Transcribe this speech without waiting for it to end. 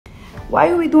Why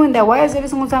you be doing that? Why is every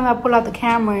single time I pull out the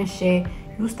camera and shit,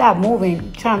 you stop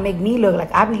moving, trying to make me look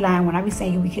like I be lying when I be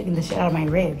saying you be kicking the shit out of my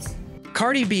ribs?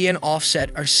 Cardi B and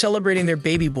Offset are celebrating their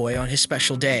baby boy on his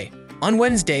special day. On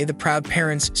Wednesday, the proud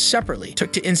parents separately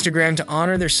took to Instagram to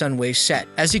honor their son Wave's set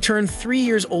as he turned 3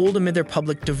 years old amid their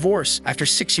public divorce after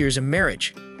 6 years of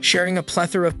marriage, sharing a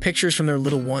plethora of pictures from their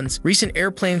little one's recent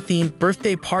airplane-themed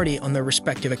birthday party on their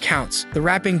respective accounts. The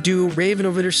rapping duo raved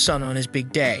over their son on his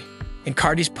big day. In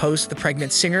Cardi's post, the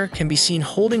pregnant singer can be seen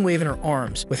holding Wave in her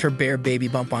arms with her bare baby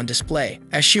bump on display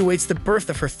as she awaits the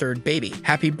birth of her third baby.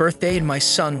 "Happy birthday to my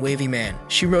son, Wavy Man,"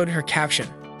 she wrote in her caption.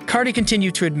 Cardi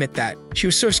continued to admit that she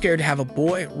was so scared to have a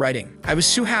boy, writing, "I was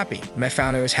so happy when I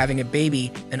found I was having a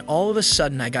baby, and all of a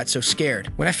sudden I got so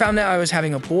scared. When I found out I was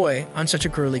having a boy, I'm such a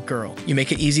girly girl. You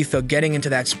make it easy though getting into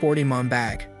that sporty mom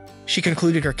bag." She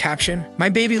concluded her caption, "My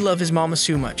baby love his mama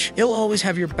so much. He'll always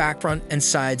have your back, front, and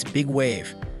sides, big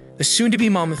Wave." The soon-to-be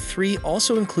mom of 3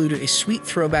 also included a sweet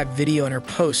throwback video in her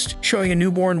post showing a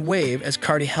newborn Wave as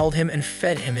Cardi held him and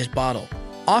fed him his bottle.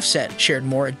 Offset shared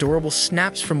more adorable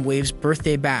snaps from Wave's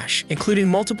birthday bash, including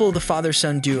multiple of the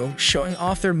father-son duo showing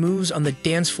off their moves on the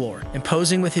dance floor and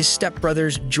posing with his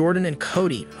stepbrothers Jordan and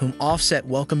Cody, whom Offset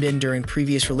welcomed in during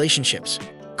previous relationships.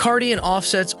 Cardi and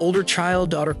Offset's older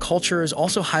child-daughter culture is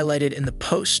also highlighted in the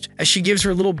post as she gives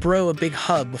her little bro a big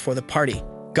hug before the party.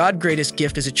 "God greatest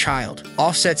gift as a child,"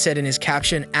 Offset said in his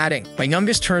caption, adding, "My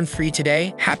youngest turned 3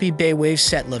 today. Happy Bay Wave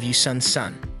set, love you son.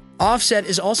 Offset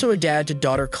is also a dad to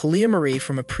daughter Kalia Marie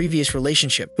from a previous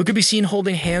relationship, who could be seen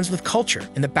holding hands with Culture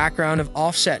in the background of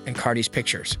Offset and Cardi's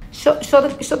pictures. Show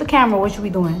the camera what you be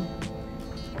doing.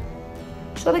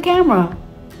 Show the camera.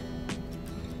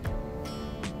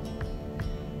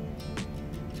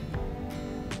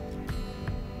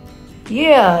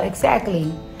 Yeah, exactly.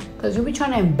 Because you be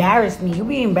trying to embarrass me. You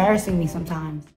be embarrassing me sometimes.